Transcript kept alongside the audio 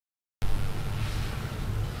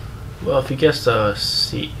Well, if you guessed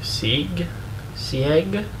SIEG,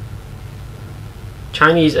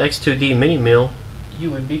 Chinese X2D mini mill, you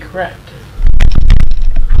would be correct.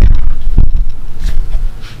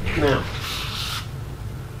 Now,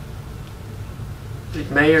 it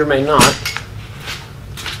may or may not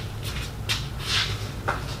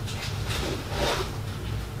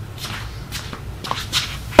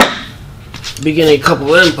be getting a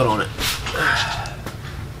couple of input on it.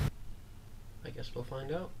 I guess we'll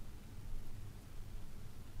find out.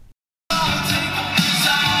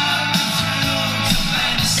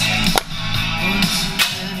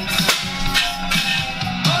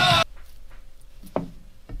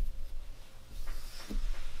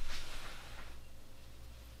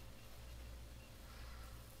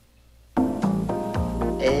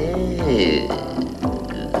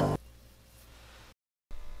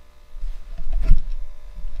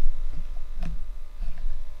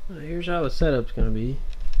 Here's how the setup's gonna be.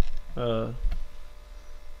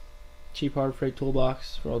 Cheap hard freight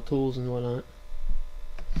toolbox for all tools and whatnot.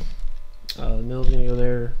 The mill's gonna go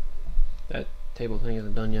there. That table thing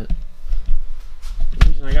isn't done yet. The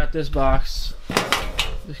reason I got this box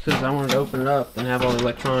is because I wanted to open it up and have all the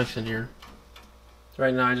electronics in here. So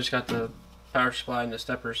right now I just got the power supply and the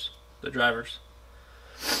steppers, the drivers.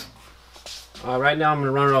 Right now I'm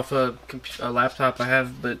gonna run it off a laptop I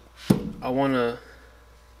have, but I want to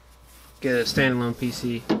get a standalone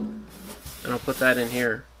PC, and I'll put that in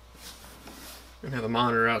here and have a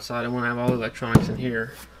monitor outside. I want to have all the electronics in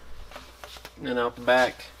here, and then out the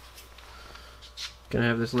back gonna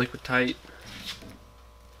have this liquid tight,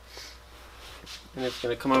 and it's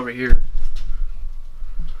gonna come over here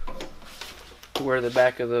to where the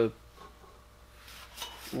back of the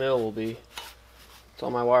mill will be, so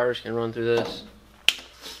all my wires can run through this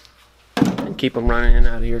and keep them running in and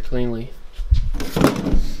out of here cleanly.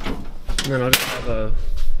 And then I'll just have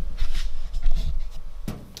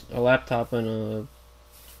a laptop and a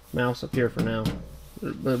mouse up here for now.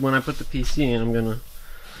 But when I put the PC in, I'm gonna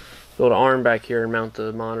build an arm back here and mount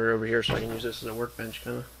the monitor over here so I can use this as a workbench,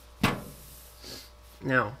 kinda.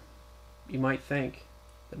 Now, you might think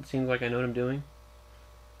that it seems like I know what I'm doing,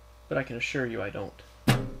 but I can assure you I don't.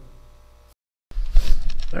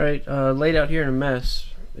 Alright, laid out here in a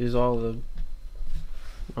mess is all the,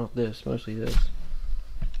 not this, mostly this,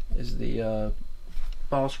 is the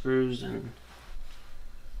ball screws and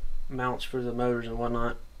mounts for the motors and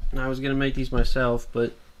whatnot. And I was going to make these myself,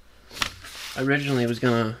 but I originally was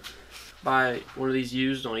going to buy one of these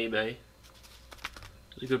used on eBay. It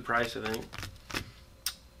was a good price, I think.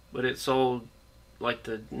 But it sold like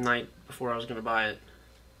the night before I was going to buy it.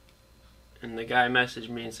 And the guy messaged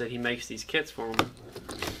me and said he makes these kits for me.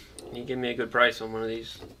 And he gave me a good price on one of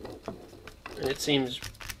these. And it seems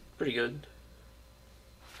pretty good.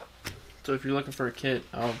 So if you're looking for a kit,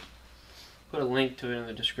 I'll put a link to it in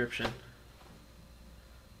the description. I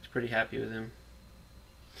was pretty happy with him.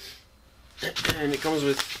 And it comes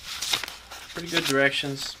with pretty good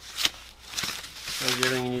directions. Tells you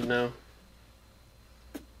everything you need to know.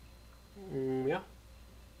 Yeah.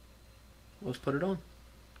 Let's put it on.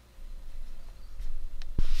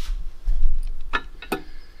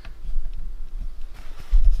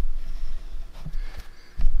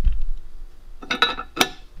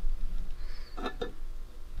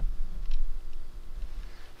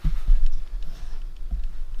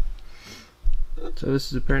 So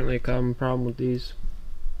this is apparently a common problem with these.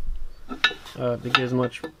 To get as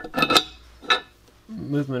much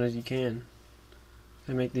movement as you can.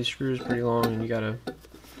 They make these screws pretty long, and you gotta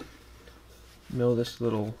mill this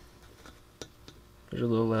little, there's a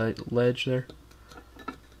little ledge there.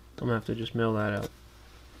 I'm gonna have to just mill that out.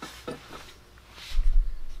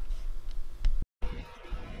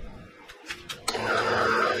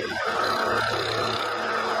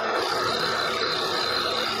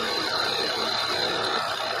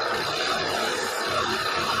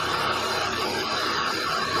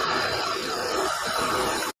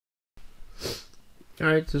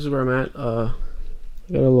 Alright, this is where I'm at. I got a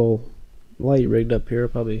little light rigged up here. I'll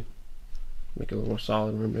probably make it a little more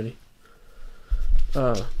solid when I'm ready.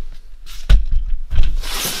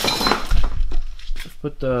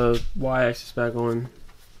 Put the Y-axis back on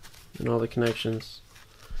and all the connections.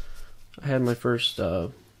 I had my first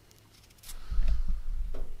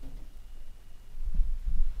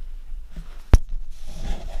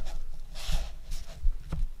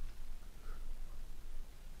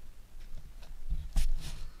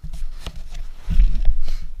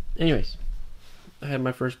anyways, I had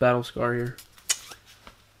my first battle scar here.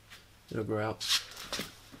 It'll grow out.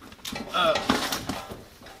 I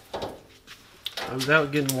was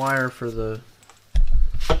out getting wire for the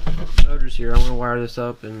motors here. I want to wire this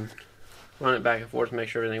up and run it back and forth to make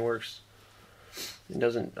sure everything works. It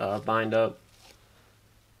doesn't bind up,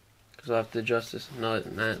 because I'll have to adjust this nut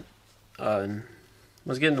and that. And I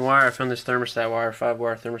was getting the wire. I found this thermostat wire,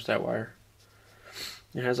 5-wire thermostat wire.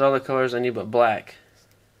 It has all the colors I need but black.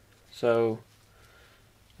 So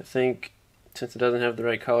I think since it doesn't have the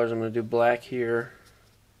right colors, I'm going to do black here.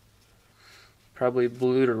 Probably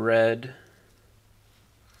blue to red.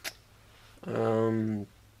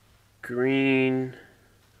 Green.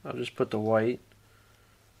 I'll just put the white,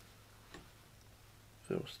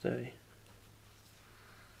 so it'll stay.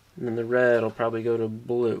 And then the red will probably go to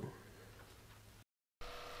blue.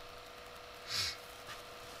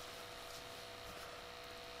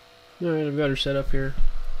 Alright, I've got her set up here.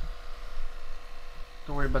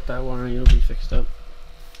 Don't worry about that wiring, it'll be fixed up.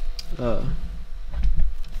 For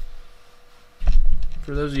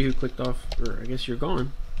those of you who clicked off, or I guess you're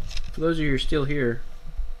gone, for those of you who are still here,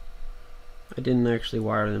 I didn't actually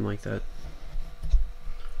wire them like that.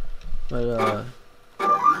 But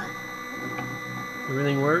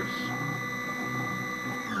everything works.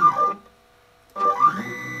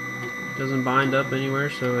 Doesn't bind up anywhere,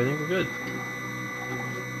 so I think we're good.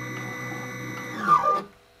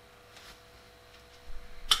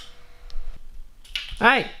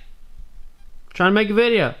 Hey! Trying to make a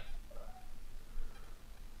video.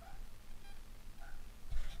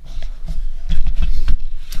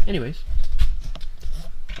 Anyways,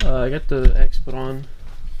 I got the X put on.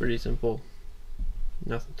 Pretty simple.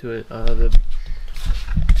 Nothing to it. For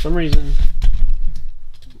some reason,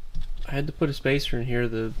 I had to put a spacer in here.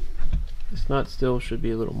 This nut still should be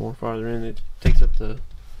a little more farther in. It takes up the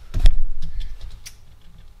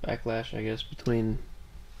backlash, I guess, between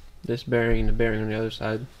this bearing and the bearing on the other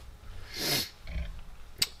side.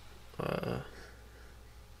 And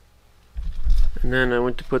then I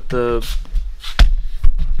went to put the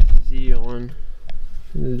Z on,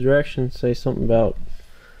 and the directions say something about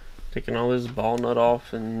taking all this ball nut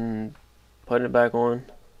off and putting it back on.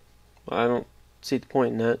 I don't see the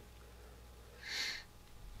point in that,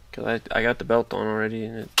 because I got the belt on already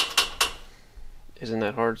and it isn't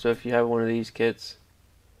that hard. So if you have one of these kits,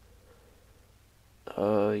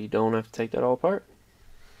 you don't have to take that all apart.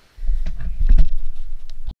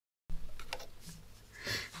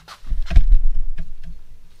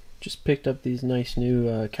 Just picked up these nice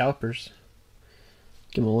new calipers.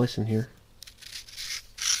 Give them a listen here.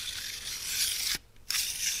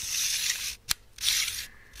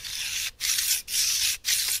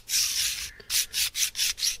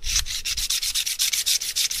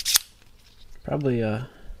 Probably go ahead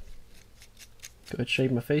and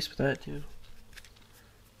shave my face with that too.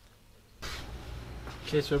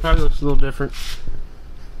 Okay, so it probably looks a little different.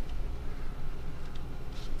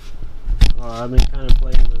 I've been kind of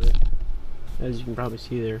playing with it, as you can probably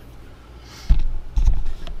see there.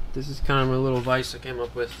 This is kind of a little vice I came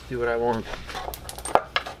up with to do what I want.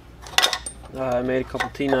 I made a couple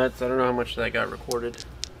T-nuts. I don't know how much that got recorded.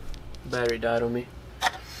 The battery died on me.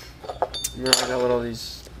 And then I got all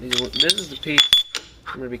these. This is the piece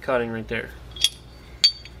I'm going to be cutting right there.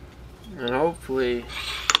 And hopefully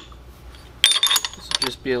this will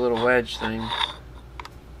just be a little wedge thing.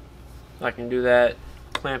 I can do that,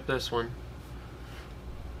 clamp this one,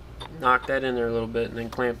 knock that in there a little bit, and then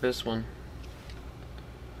clamp this one.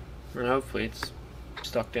 And hopefully it's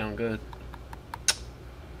stuck down good.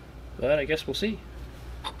 But I guess we'll see.